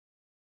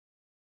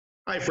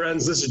Hi,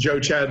 friends. This is Joe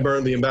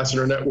Chadburn, the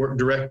Ambassador Network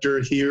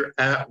Director here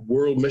at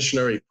World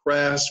Missionary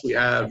Press. We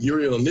have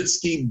Yuri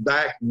Lenitsky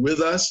back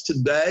with us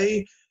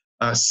today,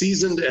 a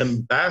seasoned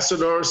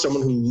ambassador,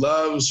 someone who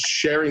loves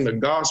sharing the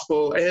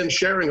gospel and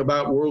sharing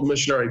about World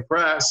Missionary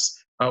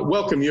Press.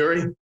 Welcome,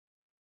 Yuri.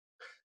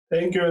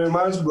 Thank you very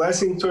much.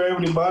 Blessing to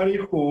everybody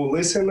who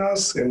listen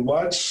us and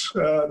watch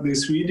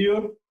this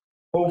video.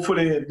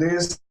 Hopefully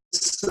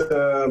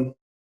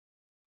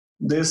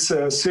this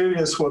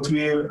series, what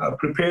we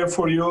prepare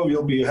for you,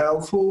 will be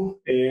helpful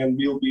and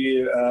will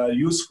be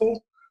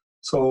useful.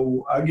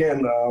 So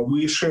again,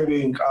 we're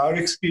sharing our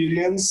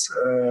experience,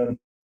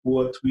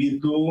 what we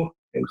do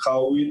and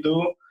how we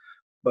do,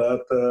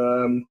 but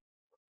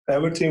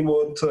everything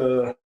what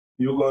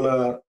you're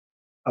gonna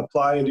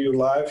apply in your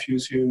life,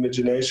 use your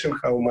imagination,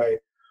 how my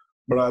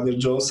brother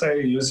Joe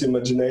say, use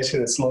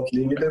imagination, it's not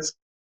limited,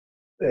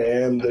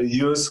 and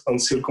use on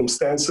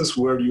circumstances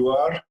where you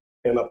are,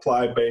 and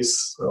apply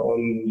based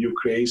on your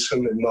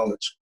creation and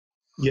knowledge.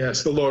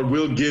 Yes, the Lord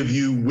will give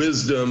you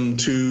wisdom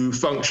to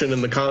function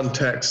in the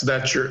context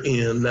that you're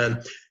in.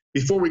 And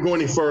before we go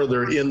any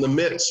further, in the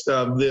midst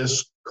of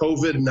this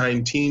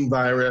COVID-19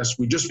 virus,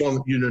 we just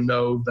want you to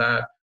know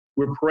that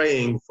we're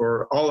praying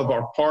for all of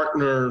our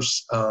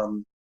partners.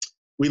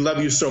 We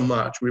love you so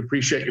much. We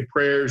appreciate your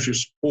prayers, your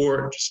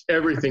support, just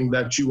everything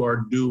that you are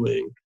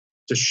doing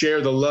to share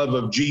the love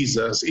of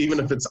Jesus, even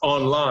if it's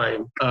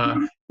online,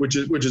 which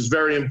is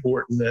very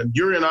important. And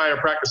Yuri and I are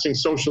practicing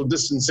social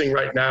distancing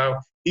right now.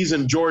 He's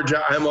in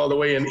Georgia. I'm all the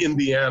way in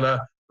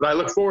Indiana. But I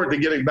look forward to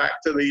getting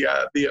back to the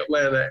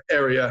Atlanta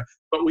area.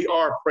 But we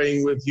are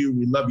praying with you.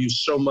 We love you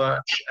so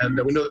much. And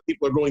we know that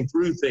people are going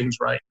through things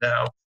right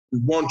now. We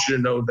want you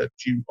to know that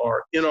you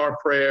are in our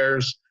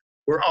prayers.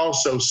 We're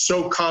also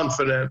so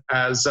confident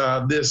as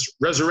this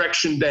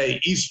Resurrection Day,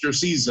 Easter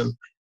season,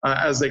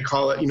 as they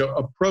call it,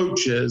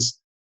 approaches,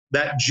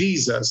 that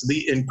Jesus,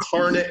 the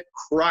incarnate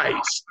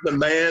Christ, the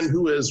man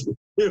who is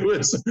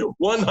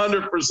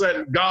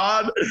 100%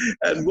 God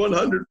and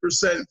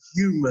 100%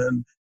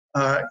 human,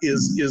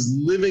 is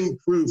living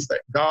proof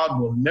that God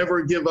will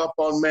never give up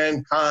on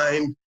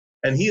mankind.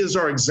 And he is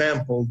our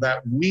example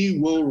that we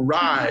will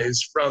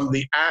rise from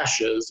the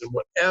ashes, and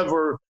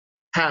whatever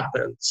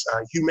happens,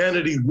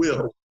 humanity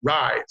will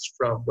rise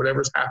from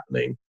whatever's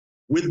happening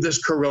with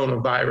this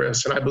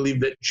coronavirus. And I believe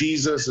that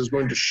Jesus is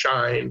going to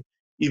shine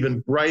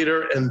even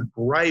brighter and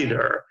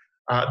brighter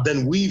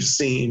than we've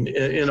seen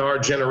in our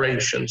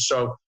generation.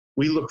 So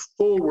we look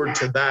forward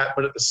to that,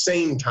 but at the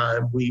same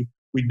time, we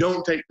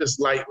don't take this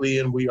lightly,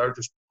 and we are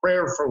just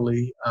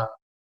prayerfully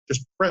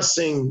just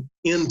pressing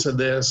into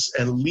this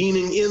and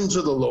leaning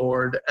into the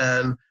Lord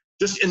and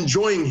just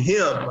enjoying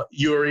him,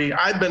 Yuri.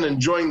 I've been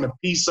enjoying the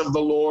peace of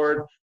the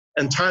Lord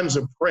and times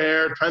of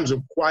prayer, times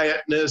of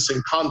quietness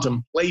and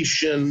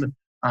contemplation,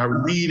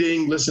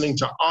 reading, listening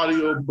to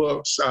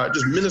audiobooks,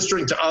 just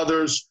ministering to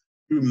others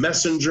through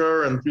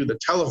Messenger and through the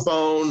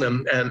telephone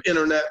and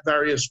internet,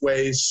 various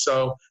ways.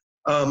 So,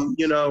 the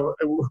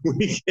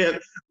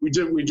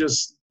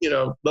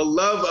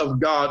love of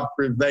God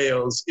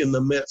prevails in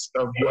the midst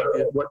of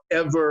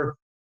whatever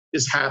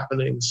is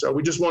happening. So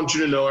we just want you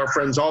to know, our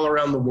friends all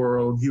around the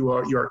world,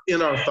 you're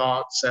in our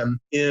thoughts and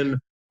in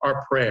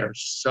our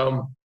prayers.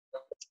 So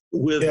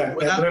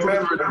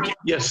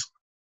yes.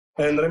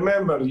 And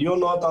remember, you're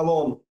not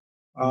alone.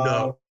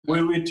 No.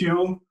 We're with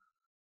you.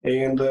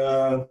 And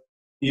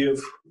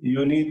if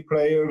you need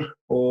prayer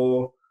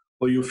or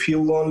you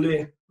feel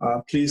lonely,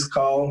 please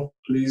call,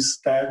 please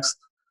text,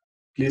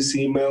 please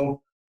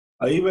email.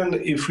 Even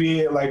if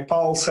we, like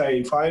Paul say,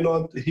 if I'm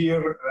not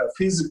here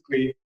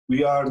physically,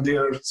 we are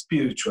there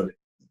spiritually.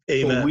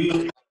 Amen. So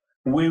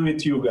we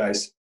with you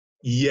guys.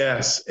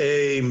 Yes,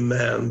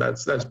 amen.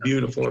 That's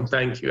beautiful, and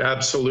thank you.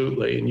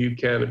 Absolutely. And you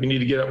can, if you need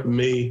to get up with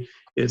me,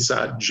 it's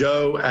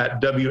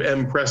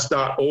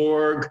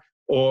joe@wmpress.org,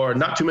 or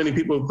not too many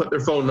people put their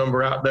phone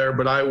number out there,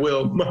 but I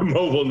will. My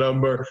mobile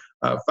number,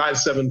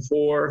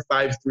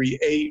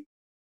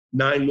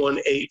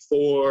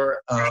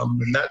 574-538-9184,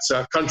 and that's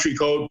a country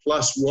code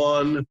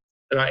 +1.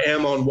 And I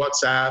am on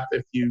WhatsApp.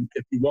 If you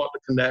want to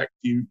connect,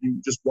 you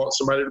just want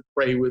somebody to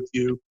pray with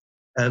you,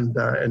 and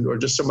or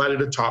just somebody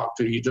to talk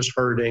to, you just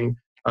hurting.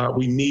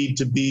 We need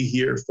to be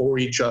here for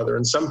each other.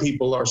 And some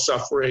people are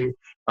suffering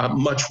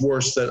much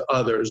worse than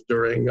others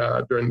during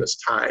this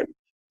time.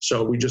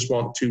 So we just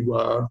want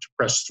to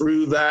press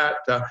through that.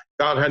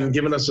 God hadn't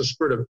given us a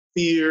spirit of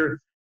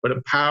fear, but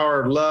a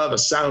power, love, a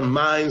sound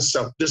mind,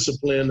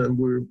 self-discipline, and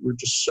we're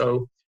just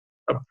so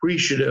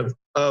appreciative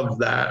of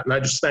that. And I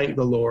just thank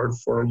the Lord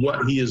for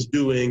what he is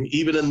doing.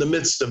 Even in the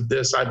midst of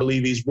this, I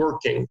believe he's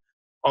working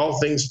all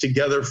things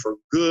together for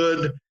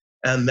good,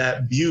 and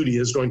that beauty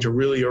is going to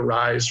really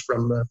arise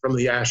from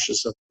the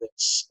ashes of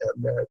this.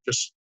 And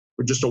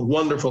we're just a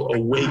wonderful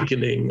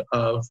awakening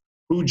of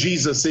who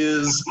Jesus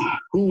is,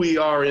 who we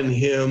are in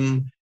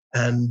him.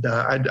 And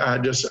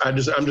I'm just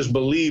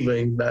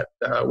believing that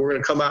we're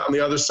going to come out on the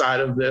other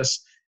side of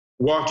this,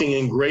 walking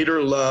in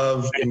greater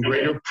love and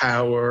greater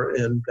power,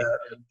 and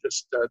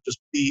just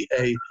be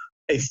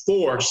a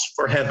force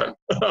for heaven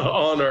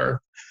on earth.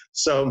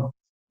 So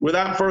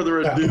without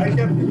further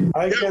ado,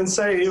 I can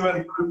say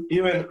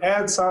even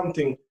add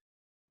something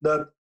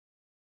that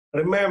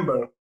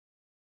remember,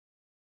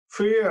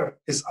 fear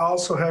is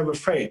also have a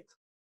faith.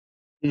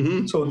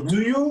 mm-hmm. So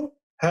do you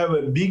have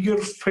a bigger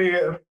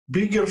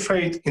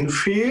faith in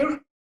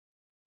fear,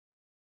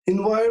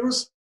 in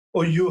virus,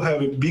 or you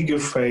have a bigger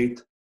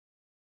faith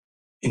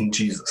in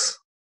Jesus,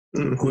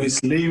 Mm-hmm. who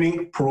is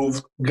living,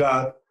 proved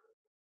God,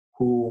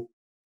 who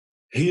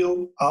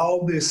healed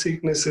all the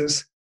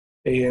sicknesses,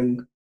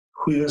 and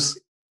who is,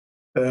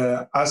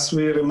 as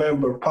we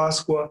remember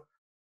Pascha,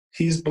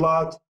 his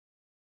blood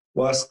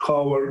was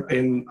covered,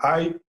 and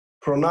I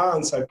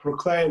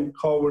proclaim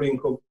covering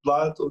of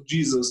blood of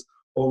Jesus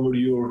over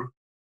your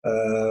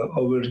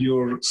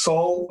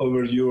soul,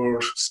 over your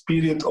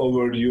spirit,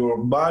 over your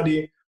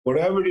body,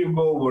 wherever you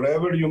go,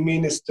 wherever you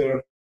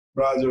minister,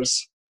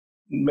 brothers.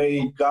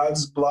 May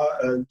God's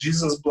blood,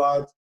 Jesus'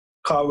 blood,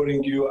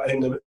 covering you,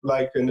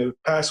 like in the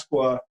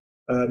Pascha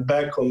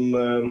back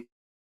on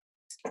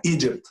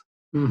Egypt.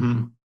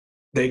 Mm-hmm.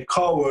 They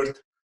covered,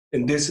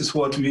 and this is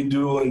what we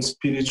do in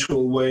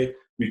spiritual way.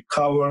 We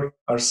cover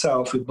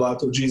ourselves with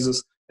blood of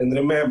Jesus. And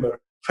remember,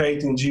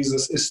 faith in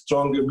Jesus is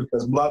stronger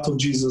because blood of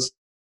Jesus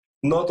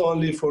not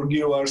only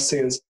forgive our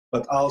sins,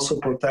 but also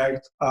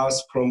protect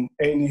us from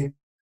any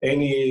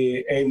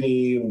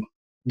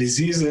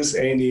diseases,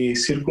 any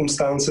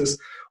circumstances,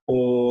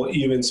 or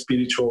even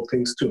spiritual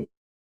things too.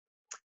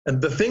 And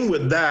the thing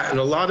with that, and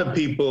a lot of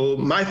people,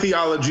 my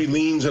theology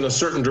leans in a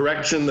certain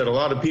direction that a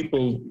lot of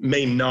people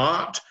may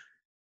not,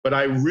 but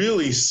I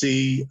really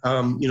see,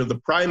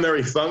 the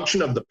primary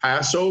function of the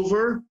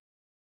Passover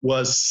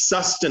was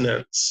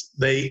sustenance.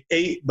 They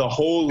ate the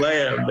whole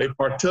lamb. They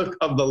partook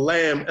of the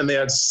lamb, and they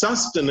had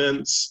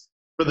sustenance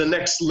for the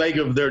next leg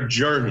of their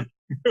journey.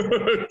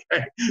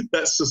 Okay?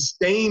 That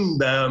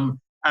sustained them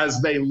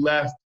as they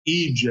left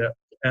Egypt.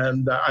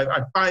 And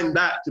I find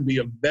that to be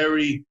a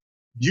very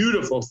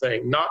beautiful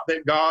thing. Not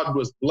that God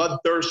was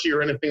bloodthirsty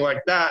or anything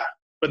like that,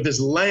 but this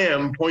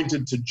lamb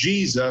pointed to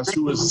Jesus,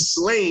 who was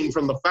slain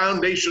from the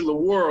foundation of the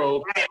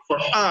world for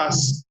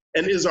us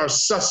and is our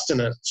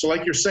sustenance. So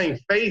like you're saying,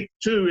 faith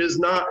too is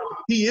not,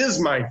 he is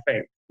my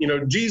faith.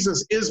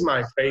 Jesus is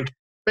my faith.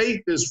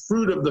 Faith is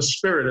fruit of the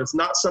Spirit. It's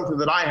not something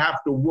that I have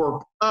to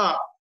work up,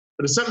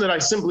 but it's something that I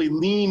simply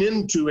lean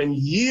into and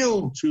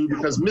yield to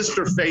because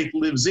Mr. Faith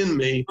lives in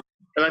me.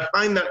 And I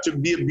find that to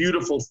be a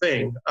beautiful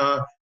thing.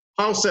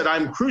 Paul said,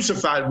 I'm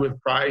crucified with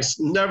Christ.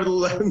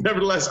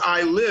 Nevertheless,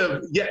 I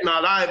live, yet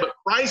not I, but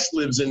Christ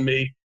lives in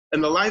me.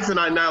 And the life that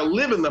I now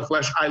live in the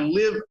flesh, I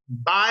live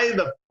by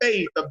the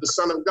faith of the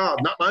Son of God,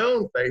 not my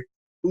own faith,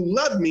 who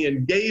loved me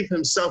and gave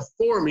himself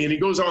for me. And he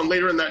goes on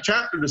later in that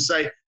chapter to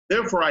say,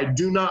 therefore, I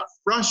do not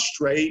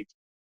frustrate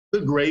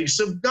the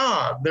grace of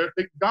God. That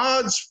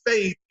God's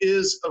faith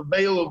is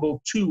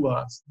available to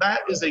us.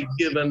 That is a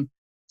given.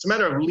 It's a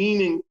matter of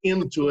leaning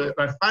into it.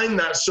 And I find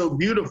that so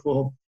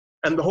beautiful.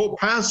 And the whole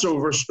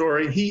Passover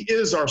story, he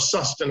is our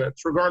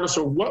sustenance. Regardless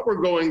of what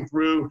we're going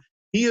through,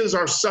 he is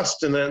our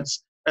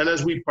sustenance. And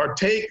as we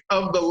partake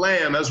of the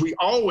Lamb, as we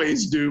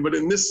always do, but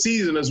in this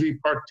season, as we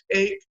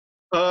partake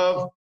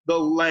of the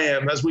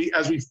Lamb, as we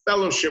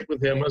fellowship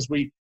with him, as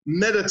we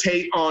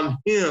meditate on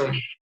him,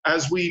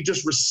 as we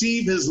just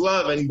receive his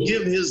love and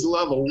give his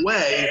love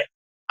away,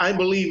 I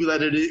believe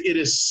that it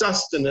is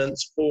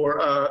sustenance for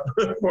a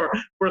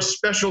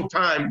special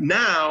time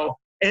now,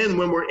 and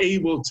when we're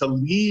able to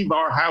leave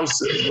our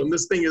houses, when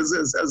this thing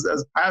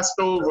is passed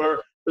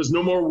over, there's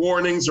no more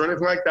warnings or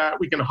anything like that.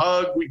 We can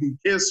hug, we can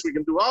kiss, we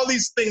can do all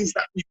these things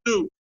that we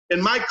do.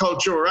 In my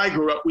culture where I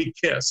grew up, we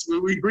kiss.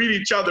 We greet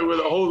each other with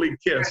a holy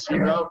kiss,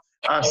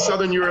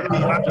 Southern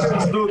European.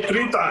 Just do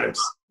 3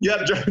 times.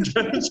 Yeah, just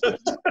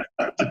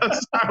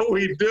how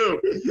we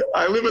do.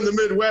 I live in the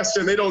Midwest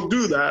and they don't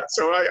do that.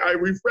 So I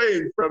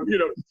refrain from,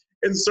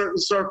 in certain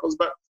circles,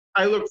 but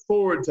I look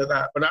forward to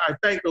that. But I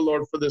thank the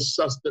Lord for this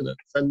sustenance.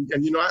 And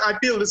I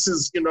feel this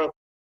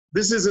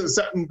isn't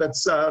something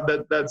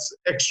that's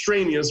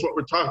extraneous, what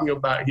we're talking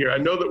about here. I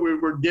know that we're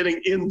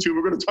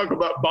going to talk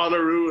about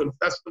Bonnaroo and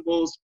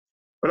festivals,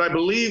 but I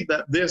believe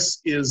that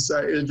this is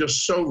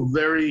just so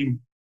very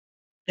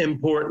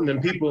important,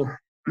 and people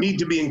need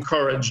to be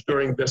encouraged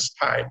during this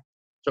time.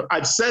 So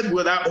I've said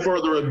without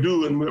further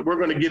ado, and we're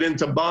going to get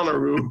into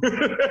Bonnaroo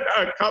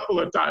a couple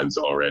of times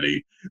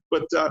already,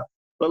 but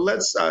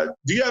let's,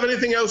 do you have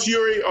anything else,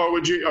 Yuri, or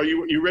are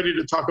you ready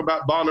to talk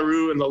about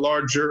Bonnaroo and the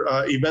larger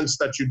events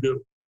that you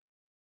do?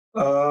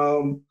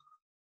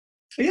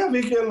 Yeah,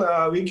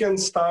 we can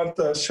start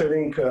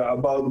sharing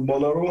about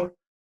Bonnaroo.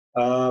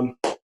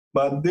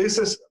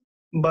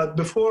 But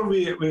before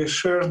we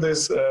share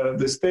this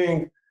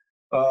thing,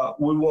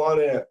 we want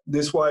to.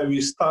 This is why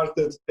we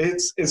started.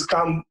 It's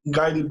come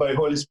guided by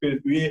Holy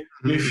Spirit. We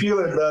feel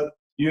that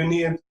you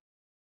need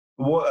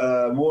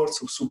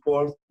words of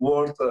support,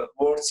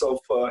 words of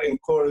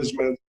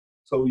encouragement.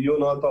 So you're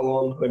not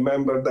alone.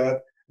 Remember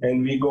that,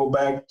 and we go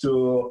back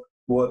to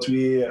what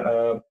we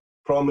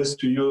promised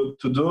to you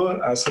to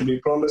do. As we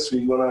promised,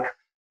 we're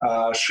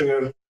gonna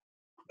share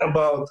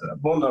about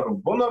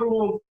Bonnaroo.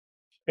 Bonnaroo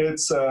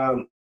It's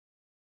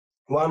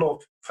one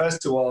of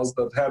festivals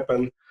that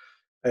happen.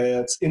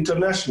 It's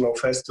international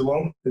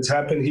festival. It's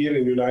happened here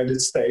in the United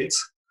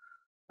States.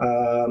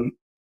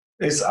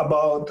 It's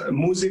about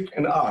music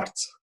and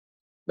arts.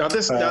 Now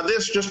this,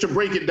 just to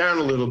break it down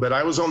a little bit,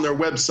 I was on their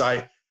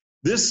website.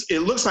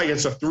 It looks like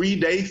it's a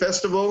 3-day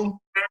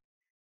festival.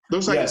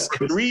 Looks like Yes. it's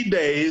 3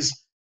 days.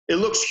 It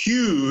looks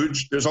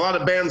huge. There's a lot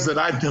of bands that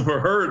I've never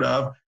heard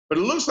of, but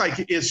it looks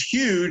like it's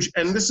huge.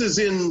 And this is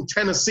in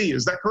Tennessee.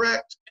 Is that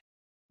correct?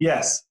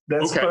 Yes,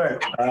 that's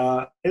correct.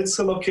 It's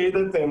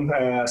located in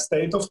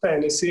state of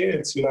Tennessee.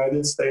 It's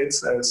United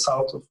States,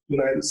 south of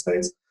United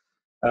States.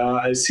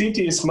 The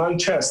city is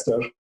Manchester,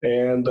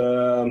 and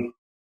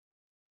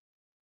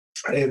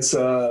it's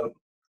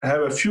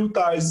have a few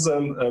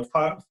thousand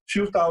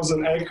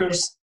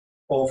acres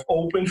of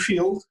open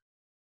field,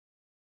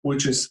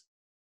 which is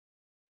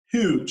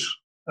huge.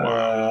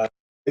 Wow.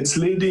 It's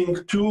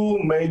leading 2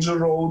 major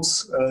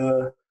roads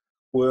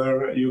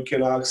where you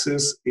can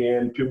access,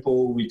 and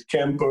people with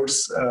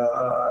campers,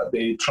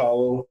 they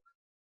travel.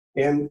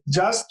 And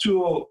just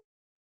to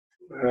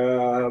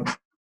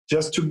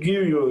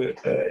give you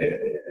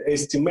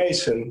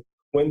estimation,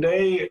 when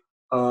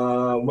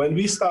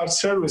we start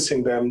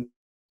servicing them,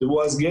 it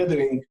was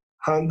gathering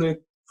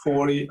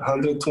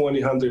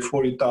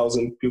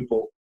 140,000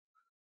 people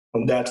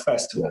on that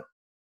festival.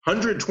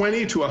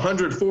 120 to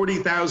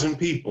 140,000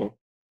 people.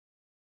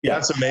 Yeah.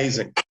 That's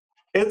amazing.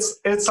 It's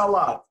a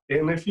lot.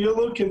 And if you're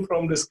looking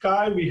from the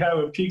sky, we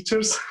have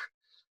pictures.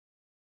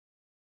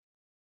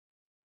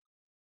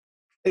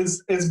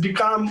 It's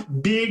become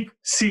big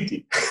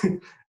city.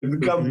 It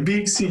become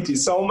big city.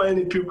 So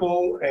many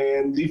people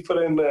and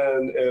different.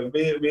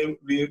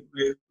 We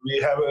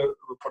have an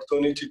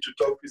opportunity to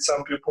talk with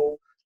some people.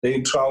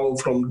 They travel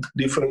from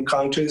different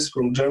countries,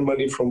 from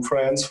Germany, from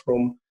France,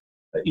 from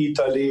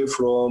Italy,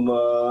 from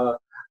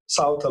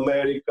South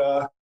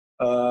America,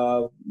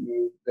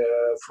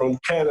 from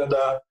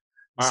Canada.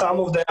 Wow. Some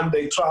of them,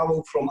 they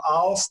travel from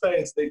all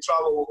states. They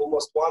travel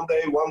almost 1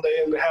 day, 1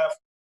 day and a half,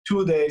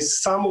 2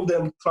 days. Some of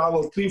them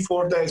travel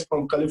 3-4 days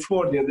from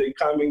California. They're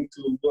coming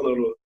to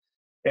Bonnaroo.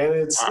 And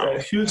it's a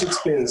huge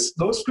experience.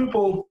 Those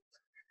people,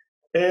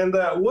 and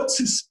what's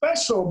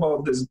special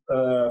about this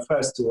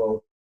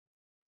festival?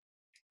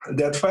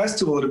 That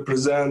festival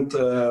represent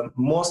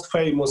most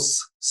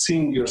famous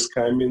singers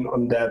coming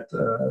on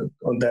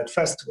that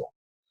festival.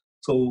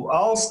 So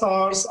all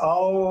stars,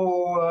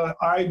 all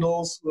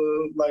idols,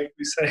 like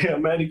we say,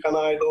 American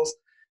idols,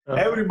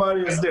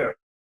 everybody is there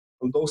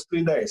on those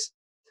 3 days.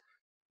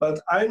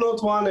 But I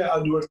not want to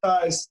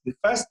advertise the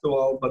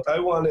festival, but I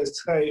want to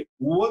say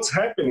what's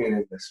happening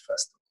in this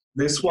festival.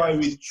 This is why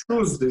we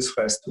choose this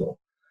festival.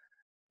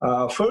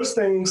 First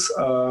things,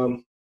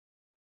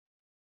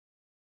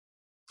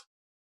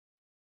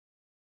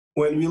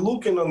 when we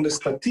looking on the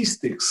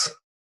statistics,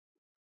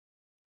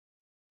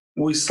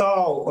 we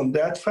saw on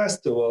that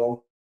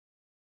festival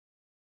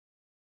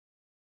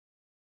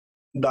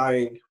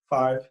dying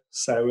 5,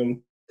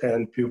 7,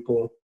 10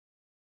 people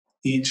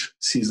each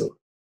season.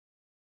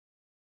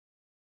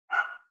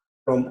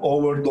 From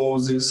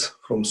overdoses,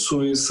 from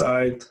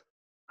suicide.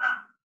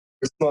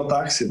 It's not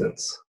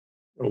accidents.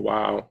 Oh,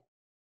 wow.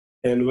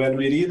 And when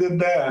we read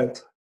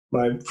that,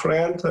 my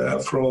friend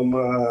from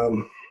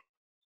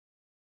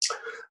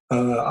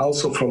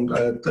also from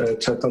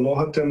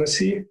Chattanooga,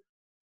 Tennessee,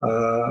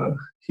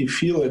 he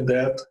feel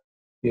that,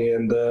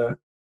 and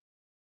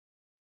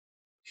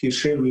he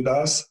shared with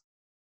us,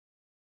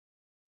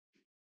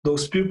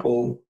 those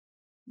people,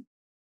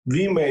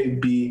 we may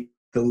be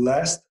the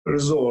last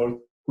resort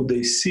who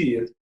they see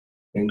it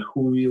and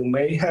who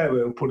may have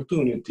an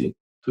opportunity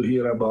to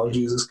hear about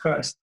Jesus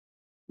Christ.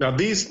 Now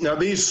these,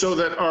 so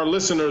that our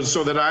listeners,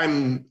 so that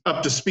I'm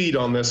up to speed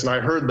on this, and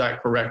I heard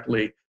that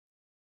correctly,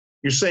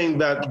 you're saying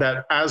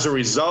that as a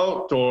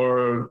result,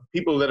 or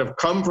people that have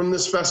come from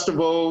this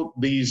festival,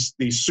 these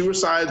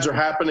suicides are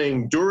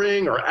happening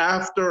during or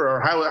after, or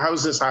how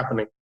is this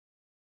happening?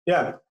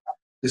 Yeah,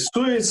 the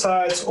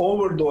suicides,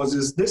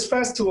 overdoses. This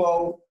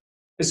festival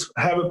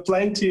have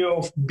plenty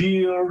of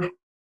beer,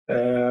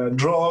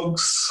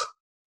 drugs,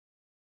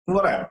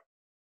 whatever.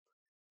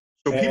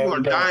 So people are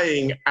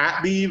dying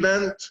at the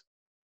event?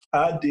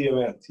 At the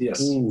event,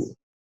 yes. Ooh.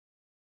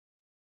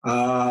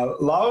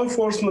 Law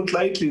enforcement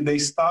lately, they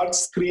start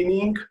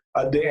screening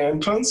at the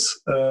entrance.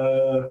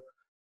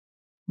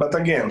 But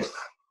again,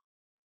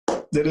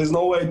 there is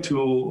no way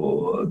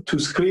to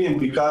screen,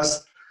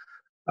 because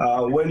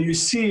when you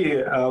see,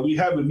 we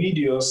have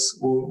videos,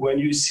 when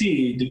you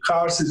see the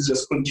cars is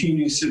just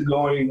continuously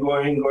going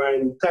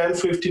 10,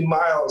 15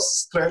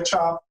 miles, stretch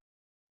up.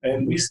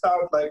 And we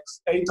start like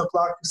 8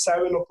 o'clock,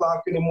 7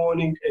 o'clock in the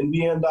morning, and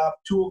we end up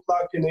 2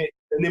 o'clock in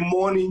the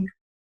morning.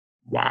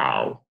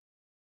 Wow.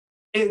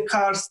 And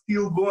cars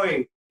still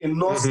going and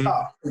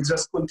non-stop. It's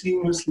just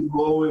continuously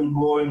going.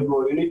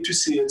 You need to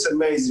see, it's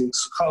amazing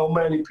how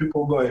many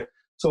people going.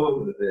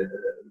 So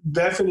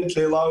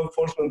definitely law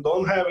enforcement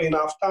don't have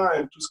enough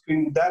time to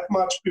screen that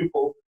much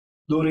people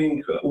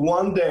during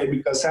 1 day,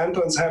 because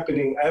entrance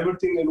happening,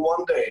 everything in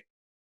 1 day.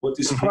 What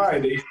is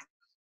Friday,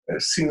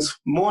 since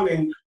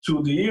morning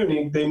to the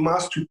evening, they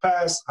must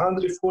pass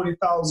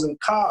 140,000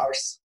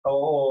 cars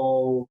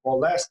or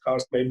less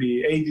cars,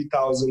 maybe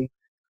 80,000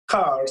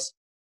 cars,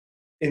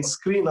 and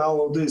screen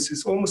all of this.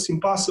 It's almost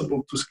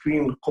impossible to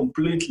screen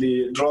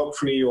completely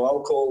drug-free or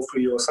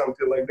alcohol-free or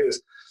something like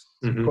this.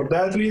 Mm-hmm. For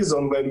that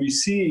reason, when we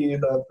see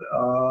that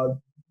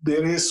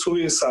there is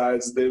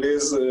suicides, there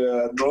is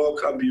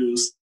drug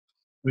abuse,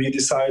 we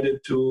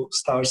decided to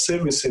start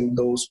servicing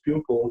those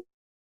people.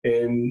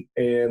 And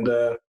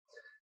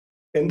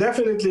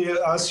definitely,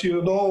 as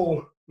you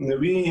know,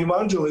 we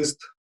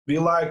evangelists, we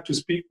like to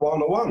speak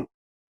one-on-one.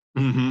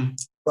 Mm-hmm.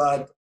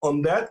 But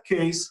on that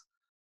case,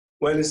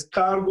 when it's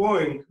car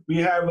going, we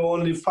have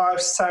only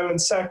 5, 7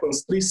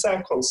 seconds, 3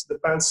 seconds,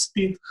 depends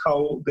speed,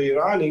 how they're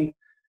running.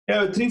 You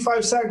have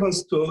 3-5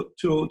 seconds to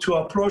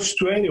approach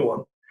to anyone.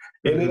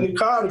 Mm-hmm. And in the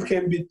car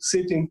can be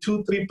sitting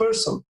 2-3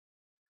 person.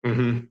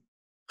 Mm-hmm.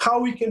 How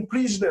we can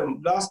preach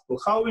them gospel,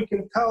 how we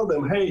can tell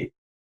them, hey,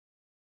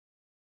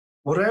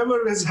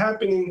 whatever is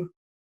happening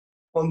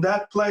on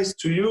that place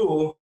to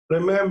you,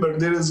 remember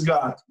there is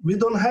God. We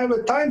don't have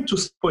a time to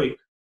speak.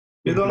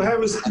 We don't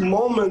have a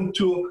moment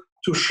to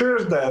share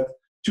that,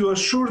 to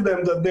assure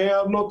them that they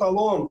are not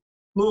alone.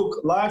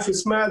 Look, life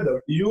is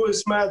matter. You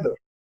is matter.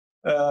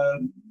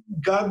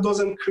 God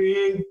doesn't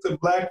create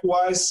black,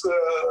 white,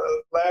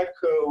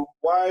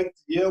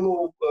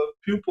 yellow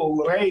people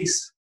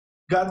race.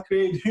 God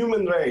created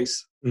human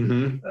race.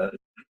 Mm-hmm.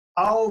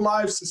 Our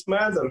lives is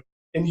matter.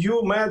 And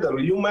you matter.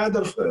 You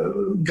matter.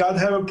 God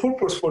have a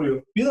purpose for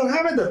you. We don't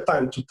have that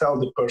time to tell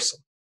the person.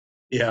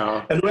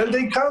 Yeah. And when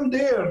they come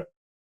there,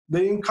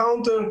 they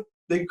come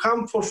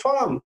for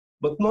fun.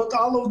 But not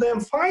all of them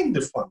find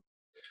the fun.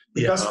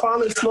 Because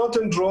fun is not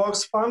in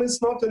drugs, fun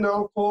is not in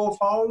alcohol,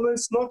 fun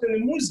is not in the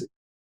music.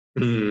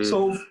 Mm.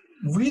 So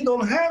we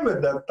don't have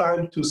at that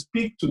time to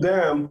speak to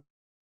them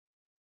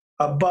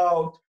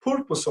about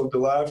purpose of the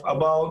life,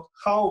 about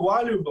how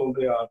valuable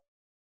they are.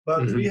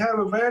 But we have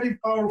a very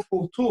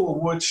powerful tool,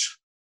 which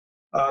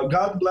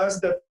God bless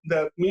that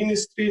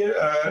ministry.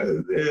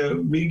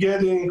 We're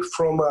getting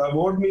from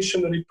World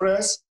Missionary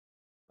Press.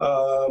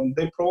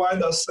 They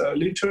provide us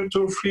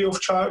literature free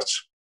of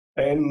charge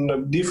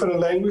and different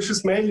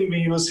languages. Mainly we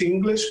use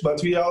English,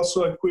 but we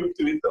also equipped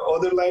with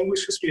other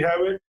languages. We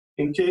have it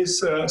in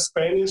case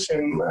Spanish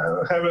and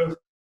have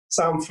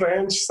some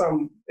French,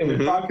 some in the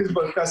package,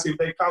 because if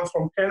they come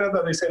from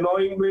Canada, they say no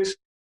English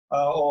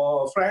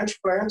or French,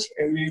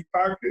 and we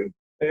pack it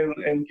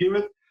and give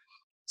it.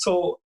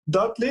 So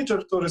that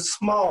literature is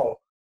small,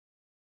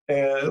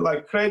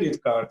 like credit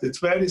card. It's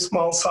very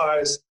small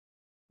size.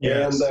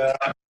 Yes.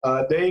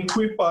 And they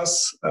equip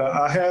us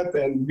ahead,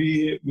 and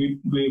we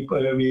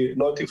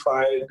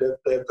notify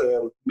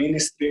that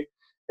ministry,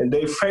 and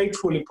they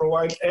faithfully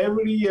provide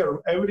every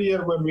year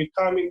when we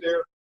come in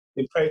there,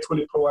 they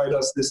faithfully provide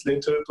us this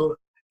literature.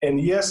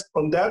 And yes,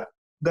 on that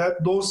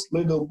those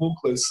little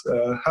booklets,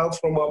 Help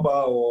from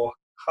Above or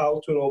How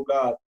to Know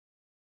God,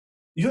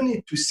 you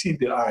need to see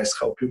the eyes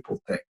how people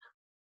think.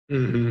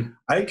 Mm-hmm.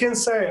 I can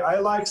say I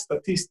like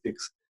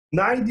statistics.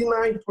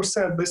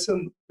 99%,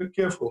 listen, be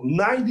careful,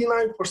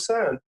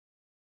 99%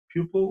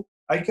 people,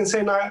 I can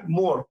say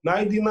more,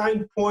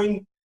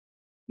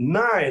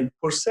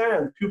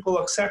 99.9% people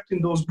accepting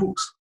those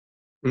books,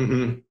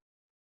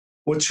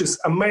 which is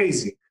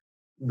amazing.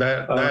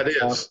 That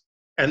is.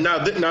 And now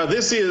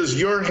this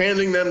is, you're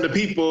handing them to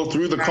people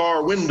through the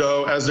car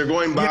window as they're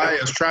going by,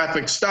 as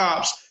traffic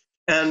stops.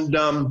 And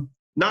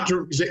not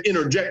to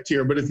interject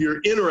here, but if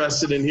you're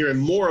interested in hearing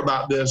more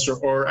about this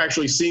or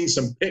actually seeing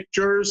some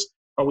pictures,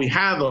 we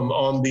have them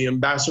on the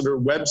Ambassador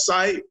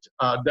website,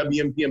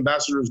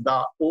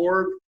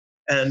 WMPambassadors.org.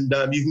 And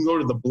you can go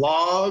to the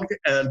blog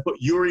and put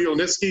Yuri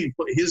Olnitsky,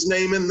 put his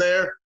name in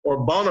there,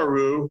 or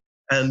Bonnaroo,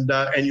 and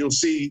you'll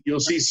see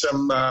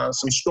some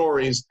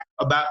stories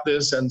about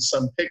this and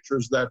some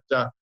pictures that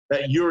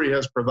Yuri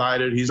has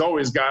provided. He's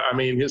always got,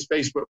 his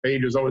Facebook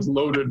page is always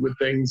loaded with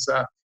things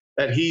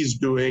that he's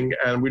doing,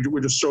 and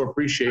we're just so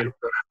appreciative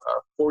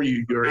for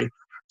you, Yuri.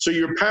 So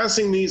you're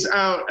passing these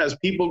out as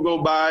people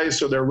go by,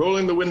 so they're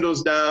rolling the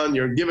windows down,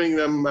 you're giving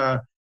them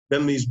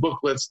these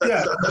booklets.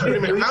 That's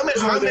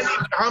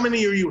how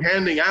many are you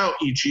handing out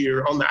each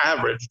year on the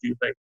average, do you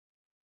think?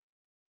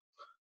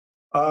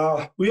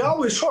 We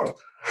always short.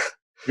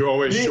 You're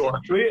always short.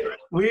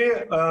 We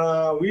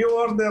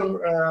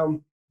order,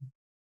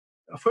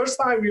 first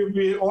time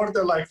we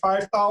order like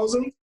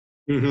 5,000,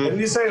 and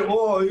we say,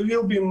 oh, it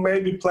will be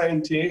maybe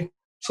plenty.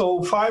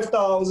 So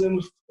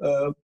 5,000,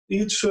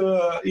 each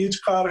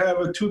car have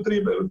a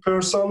 2-3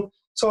 person,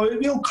 so it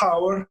will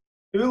cover.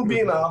 It will be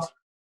enough.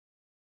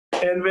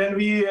 And when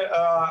we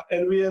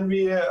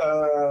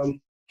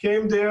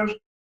came there,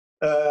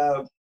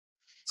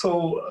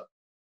 so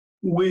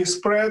we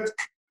spread.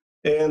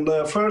 And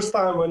the first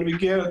time when we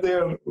get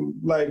there,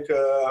 like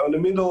in the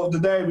middle of the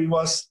day, we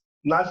was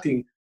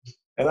nothing.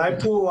 And I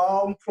pull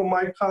out from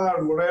my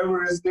car,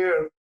 whatever is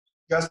there,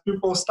 because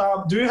people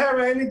stop. Do you have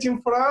anything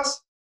for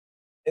us?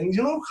 And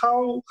you know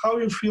how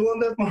you feel on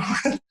that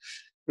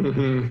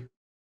moment?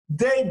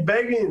 They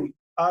begging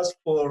ask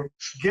for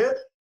get,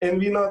 and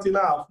we not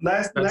enough.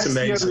 Next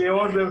year we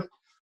order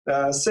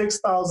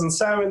 6,000,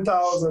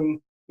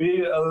 7,000.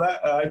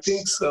 I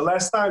think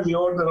last time we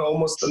ordered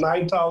almost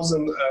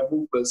 9,000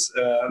 booklets.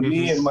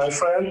 Me and my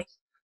friend.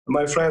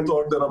 My friend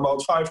ordered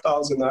about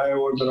 5,000. I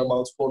ordered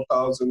about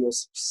 4,000 or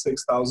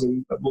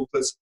 6,000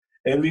 booklets.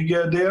 And we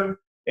get there,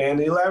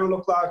 and 11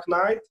 o'clock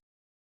night,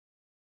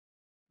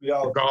 we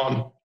are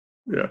gone.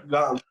 Yeah,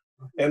 gone.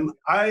 And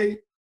I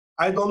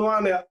don't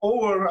want to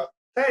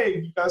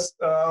overtake because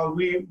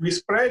we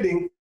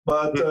spreading.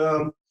 But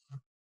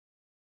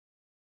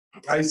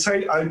I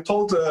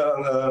told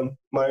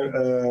my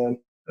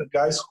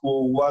guys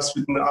who was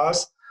with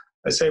us,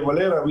 I say,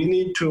 Valera, we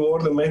need to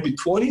order maybe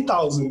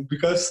 20,000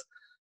 because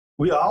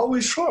we are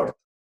always short.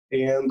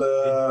 And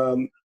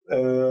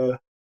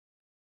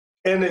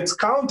it's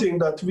counting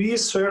that we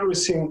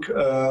servicing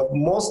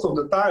most of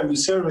the time, we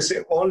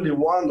servicing only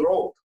one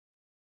road.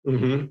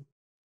 Mm-hmm.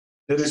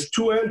 There is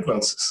 2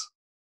 entrances.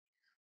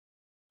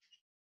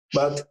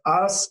 But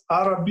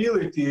our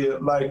ability,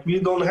 like we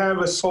don't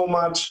have so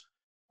much.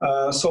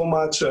 By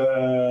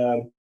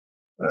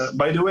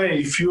the way,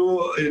 if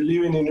you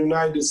live in the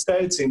United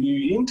States and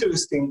you're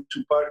interested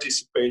to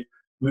participate,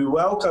 we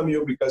welcome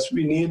you because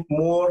we need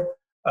more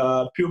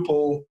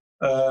people.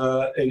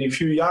 And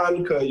if you're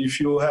young, if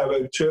you have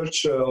a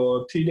church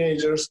or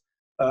teenagers,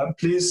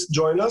 please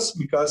join us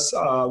because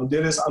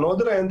there is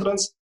another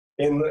entrance.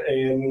 In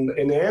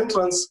the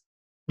entrance,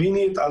 we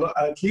need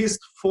at least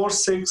 4,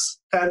 6,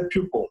 10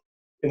 people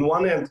in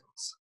one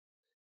entrance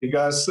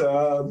because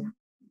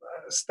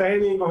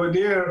standing over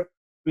there,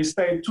 we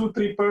stay 2,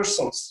 3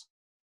 persons.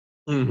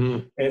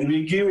 Mm-hmm. And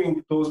we're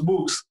giving those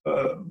books.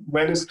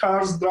 When it's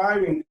cars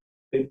driving,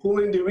 they pull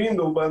in the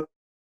window, but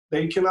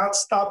they cannot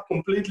stop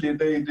completely.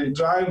 They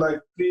drive like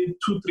 2,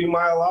 3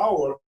 mile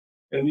hour,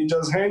 and we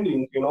just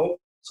handing,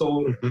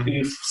 So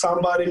if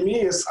somebody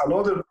miss,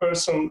 another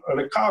person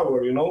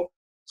recover,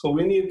 So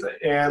we need,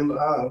 and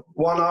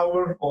 1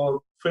 hour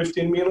or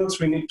 15 minutes,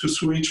 we need to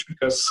switch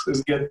because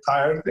it's get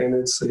tired and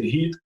it's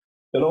heat,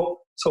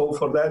 So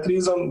for that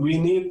reason, we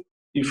need,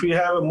 if we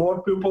have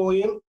more people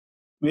in,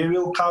 we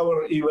will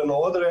cover even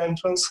other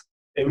entrance,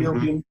 and we'll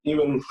be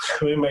even,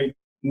 we may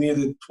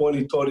need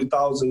 20,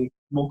 30,000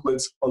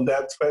 booklets on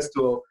that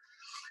festival.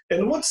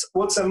 And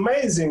what's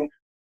amazing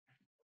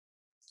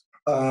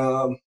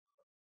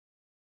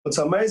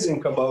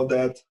about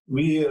that,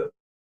 we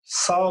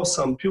saw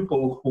some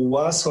people who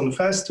was on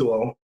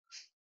festival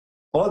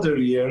other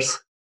years,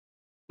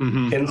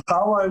 and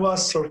how I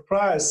was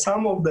surprised.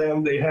 Some of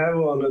them, they have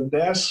on a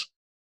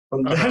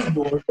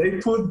dashboard, they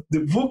put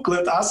the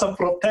booklet as a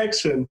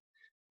protection.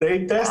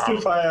 They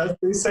testify,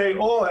 they say,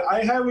 oh,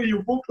 I have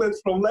your booklet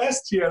from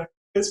last year.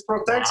 It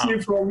protects me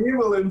from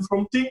evil and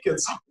from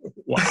tickets.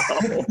 Wow.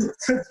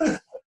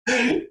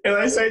 And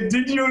I said,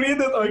 did you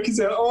read it? Or he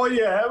said, oh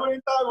yeah, every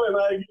time when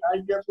I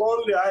get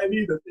lonely, I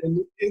read it.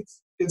 And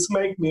it's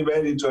make me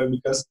very joy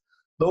because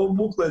those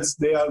booklets,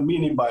 they are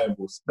mini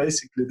Bibles.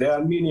 Basically, they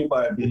are mini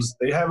Bibles.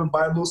 They have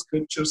Bible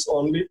scriptures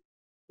only.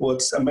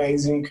 What's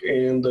amazing.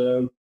 And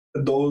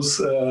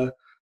those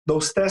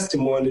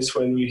testimonies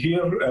when we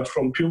hear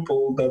from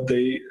people that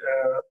they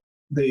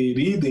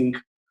reading,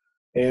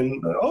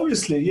 and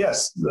obviously,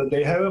 yes,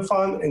 they have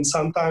fun. And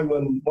sometimes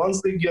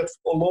once they get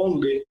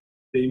lonely,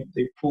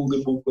 they pull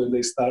the book when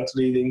they start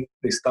reading,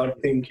 they start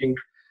thinking.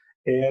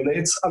 And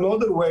it's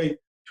another way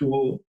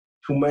to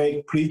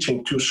make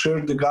preaching, to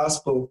share the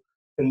gospel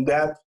in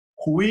that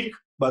quick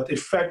but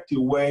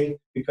effective way,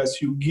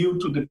 because you give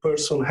to the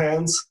person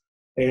hands.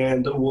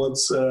 And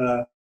what's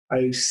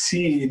I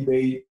see,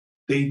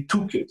 they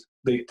took it.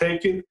 They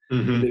take it,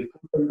 they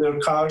put in their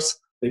cars,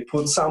 they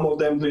put some of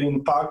them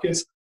in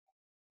pockets.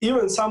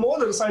 Even some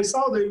others I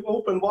saw, they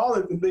open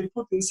wallet and they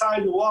put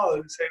inside the wallet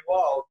and say,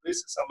 wow, this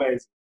is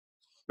amazing.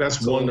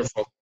 That's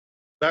wonderful.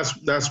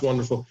 That's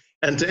wonderful.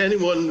 And to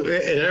anyone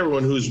and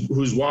everyone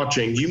who's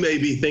watching, you may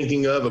be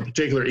thinking of a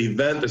particular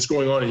event that's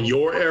going on in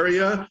your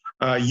area.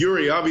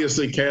 Yuri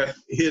obviously can't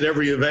hit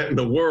every event in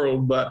the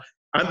world, but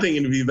I'm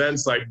thinking of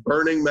events like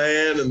Burning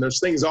Man, and there's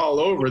things all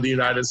over the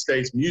United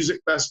States,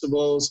 music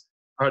festivals,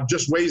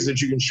 just ways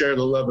that you can share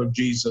the love of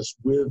Jesus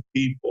with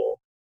people.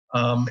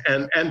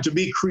 And to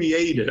be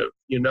creative,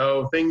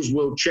 things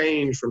will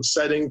change from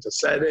setting to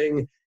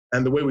setting,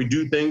 and the way we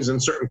do things in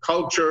certain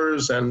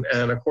cultures and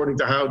according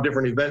to how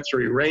different events are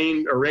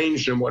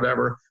arranged and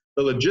whatever,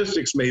 the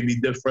logistics may be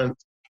different,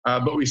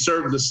 but we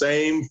serve the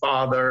same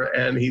Father,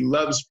 and He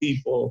loves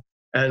people,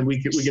 and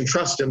we can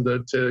trust Him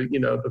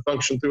to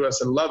function through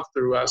us and love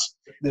through us.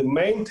 The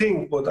main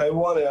thing, what I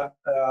want to,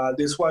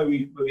 this is why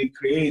we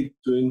create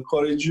to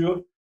encourage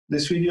you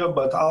this video,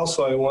 but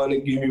also I want to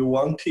give you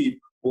one tip.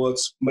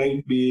 What's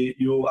maybe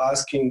you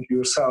asking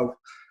yourself,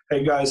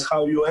 hey guys,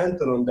 how you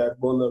enter on that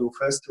Bonnaroo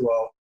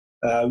Festival?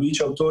 Which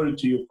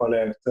authority you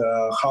connect?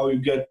 How you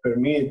get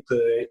permit?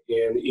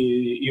 And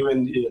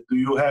even do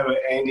you have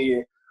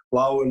any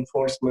law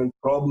enforcement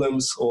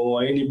problems,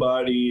 or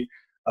anybody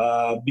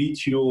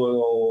beat you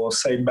or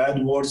say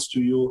bad words to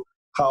you?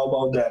 How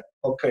about that?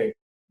 Okay,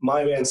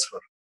 my answer.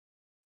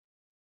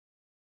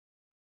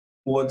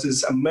 what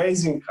is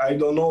amazing, I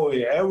don't know,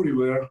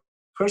 everywhere.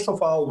 First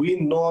of all,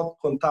 we're not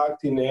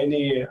contacting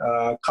any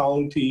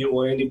county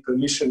or any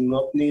permission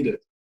not needed.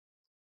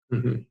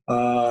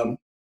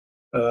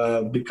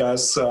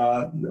 Because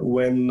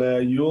when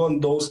you on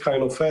those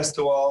kind of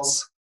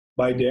festivals,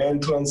 by the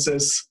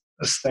entrances,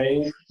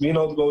 staying, we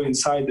not go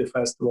inside the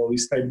festival, we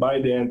stay by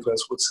the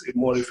entrance, what's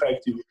more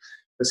effective.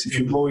 Because if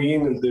you go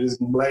in and there is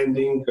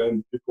blending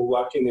and people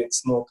walking,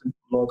 it's not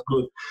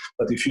good.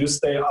 But if you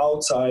stay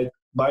outside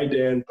by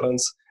the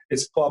entrance,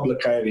 it's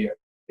public area.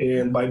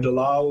 And by the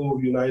law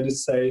of United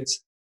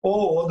States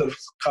or other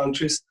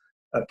countries,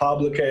 a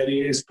public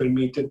area is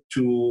permitted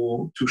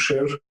to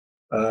share,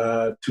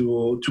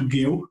 to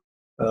give,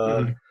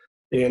 and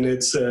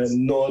it's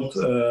not,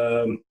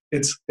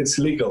 it's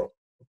legal.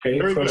 Okay,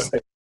 Very first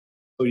thing.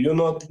 So you're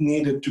not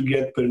needed to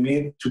get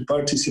permit to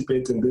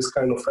participate in this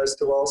kind of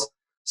festivals.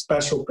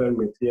 Special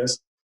permit, yes.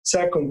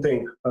 Second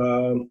thing,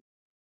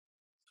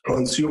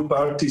 once you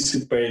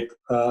participate,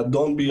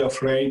 don't be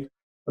afraid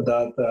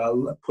that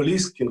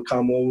police can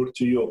come over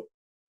to you.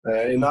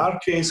 In our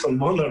case on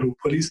Bonnaroo,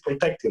 police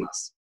protecting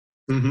us.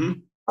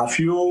 A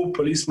few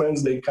policemen,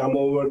 they come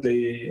over,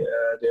 they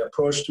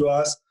approach to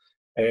us,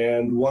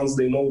 and once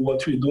they know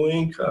what we're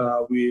doing,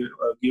 we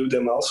give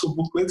them also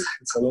booklet.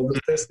 It's another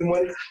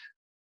testimony.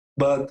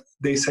 But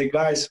they say,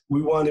 guys,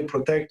 we want to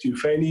protect you.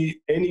 If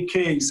any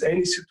case,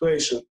 any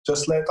situation,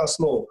 just let us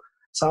know.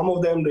 Some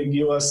of them, they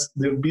give us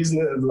their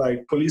business,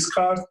 like police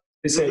card.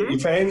 They say,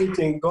 if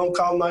anything, don't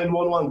call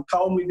 911.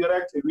 Call me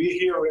directly. We're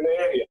here in the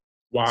area.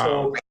 Wow.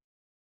 So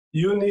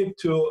you need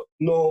to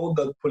know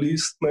that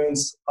policemen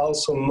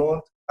also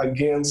not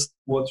against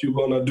what you're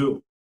going to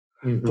do.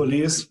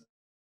 Police,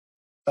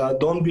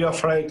 don't be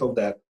afraid of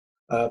that.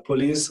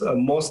 Police,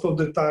 most of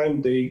the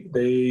time,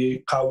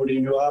 they cover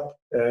you up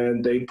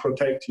and they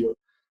protect you.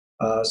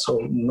 So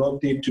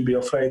not need to be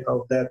afraid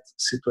of that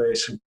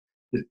situation.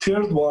 The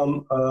third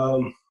one,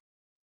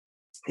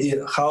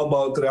 how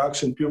about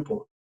reaction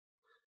people?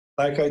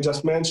 Like I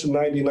just mentioned,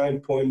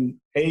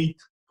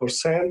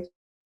 99.8%,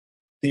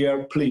 they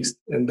are pleased.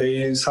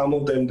 And some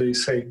of them, they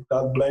say,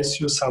 God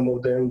bless you. Some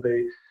of them,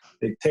 they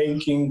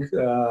thanking.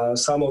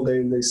 Some of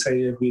them, they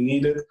say, we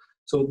need it.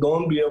 So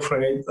don't be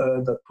afraid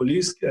that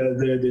police,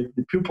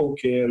 the people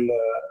can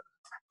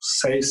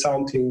say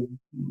something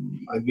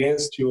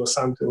against you or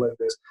something like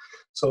this.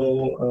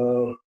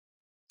 So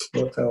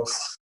what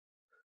else?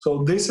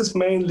 So this is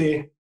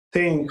mainly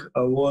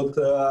what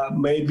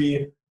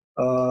maybe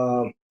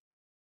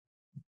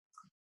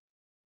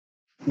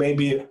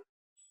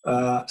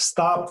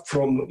stop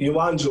from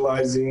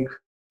evangelizing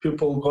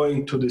people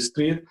going to the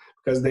street,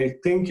 because they're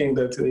thinking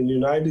that in the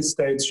United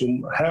States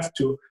you have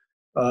to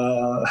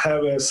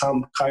have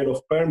some kind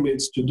of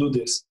permits to do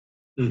this.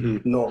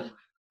 No.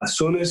 As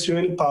soon as you're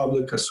in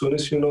public, as soon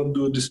as you not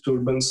do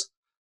disturbance,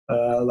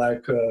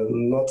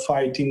 not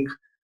fighting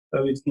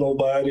with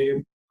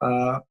nobody,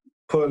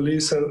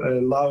 police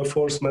and law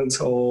enforcement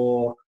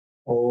or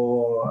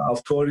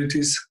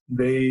authorities,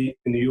 they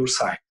in your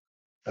side.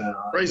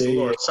 Praise the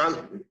Lord.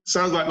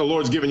 Sounds like the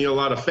Lord's giving you a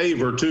lot of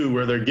favor too,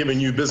 where they're giving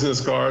you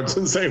business cards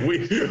and saying,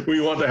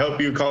 we want to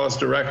help you, call us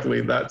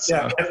directly. That's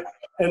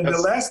And the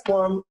last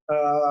one,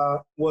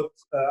 what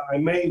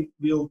I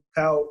will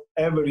tell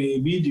every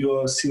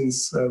video,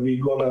 since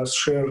we're gonna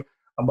share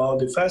about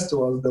the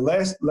festival. The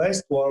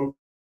last one,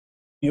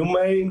 you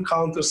may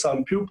encounter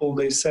some people,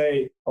 they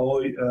say, oh,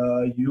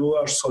 you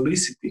are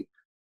soliciting,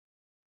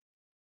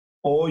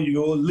 or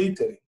you're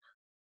littering.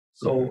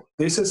 So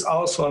this is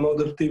also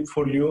another tip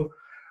for you.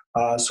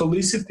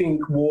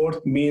 Soliciting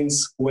word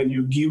means when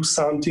you give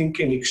something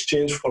in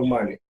exchange for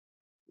money.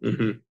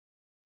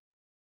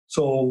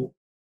 So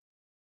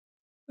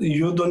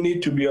you don't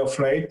need to be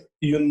afraid.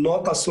 You're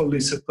not a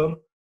solicitor,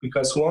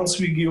 because once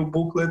we give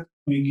booklet,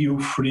 we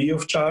give free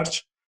of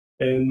charge.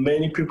 And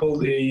many people,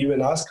 they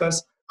even ask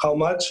us, how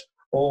much,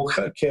 or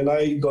can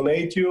I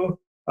donate you?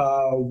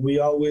 We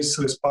always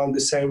respond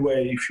the same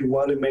way. If you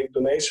want to make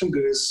donation,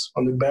 there is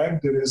on the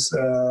back, there is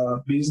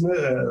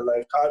business,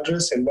 like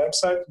address and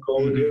website,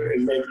 go there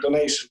and make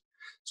donation.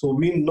 So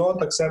we're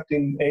not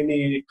accepting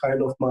any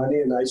kind of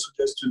money, and I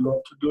suggest you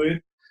not to do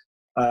it.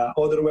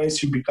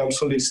 Otherwise, you become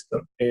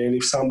solicitor. And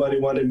if somebody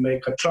want to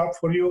make a trap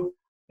for you,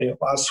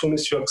 as soon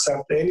as you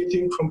accept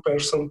anything from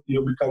person,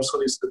 you become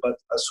solicitor. But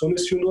as soon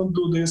as you don't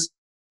do this,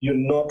 you're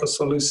not a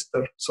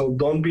solicitor. So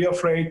don't be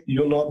afraid.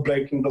 You're not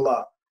breaking the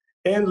law.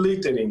 And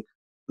littering.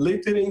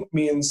 Littering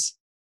means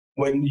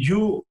when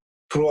you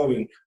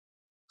throwing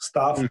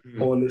stuff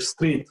on the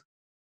street.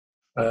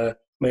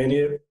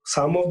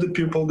 Some of the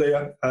people, they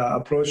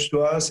approach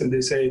to us and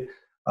they say,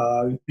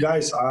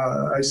 guys,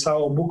 I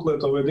saw a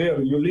booklet over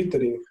there, you're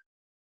littering.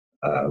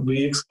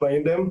 We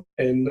explain them,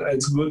 and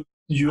it's good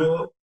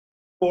you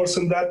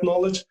person that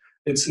knowledge.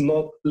 It's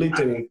not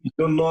littering.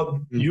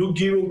 You're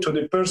giving to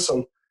the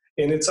person,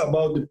 and it's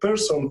about the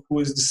person who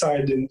is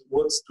deciding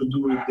what to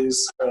do with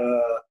this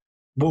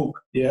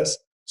book. Yes.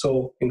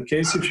 So in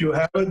case if you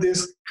have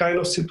this kind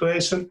of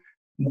situation,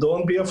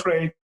 don't be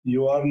afraid.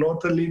 You are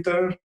not a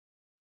litterer.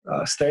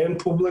 Stay in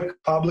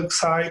public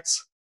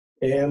sites.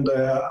 And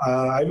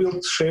I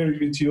will share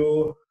with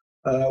you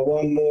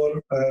one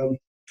more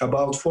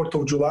about 4th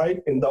of July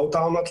in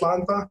downtown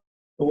Atlanta.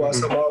 It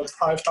was about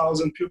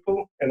 5,000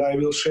 people, and I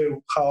will share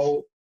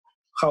how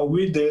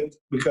we did,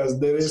 because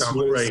there is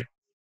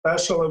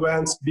special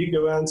events, big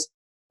events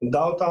in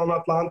downtown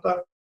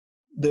Atlanta.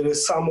 There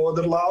is some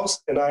other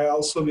laws, and I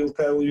also will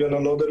tell you in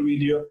another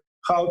video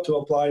how to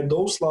apply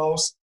those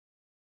laws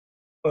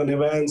on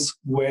events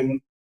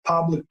when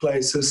public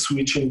places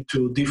switching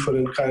to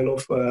different kind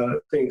of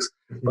things.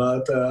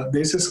 But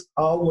this is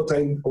all what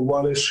I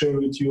want to share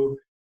with you,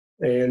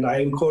 and I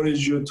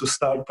encourage you to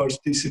start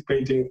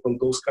participating on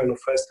those kind of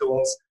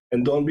festivals,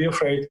 and don't be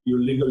afraid, you're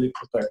legally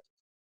protected.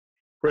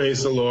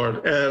 Praise the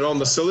Lord. And on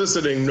the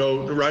soliciting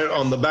note, right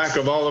on the back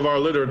of all of our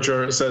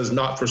literature, it says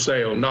not for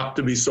sale, not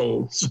to be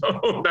sold. So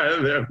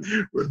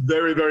we're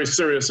very, very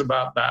serious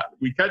about that.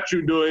 We catch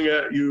you doing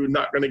it, you're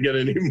not going to get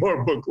any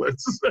more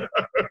booklets.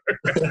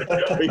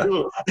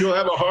 You'll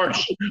have a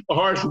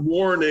harsh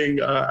warning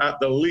at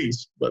the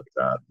least, but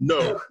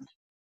no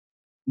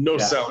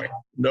selling,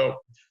 no.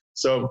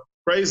 So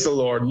praise the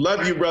Lord.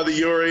 Love you, Brother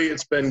Yuri.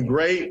 It's been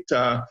great.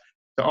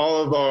 To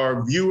all of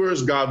our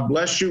viewers, God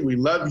bless you. We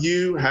love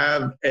you.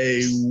 Have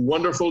a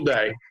wonderful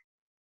day.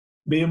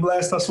 Be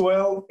blessed as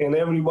well, and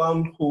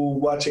everyone who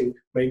watching.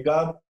 May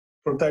God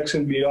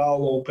protection be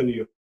all open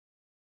you.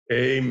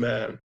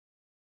 Amen.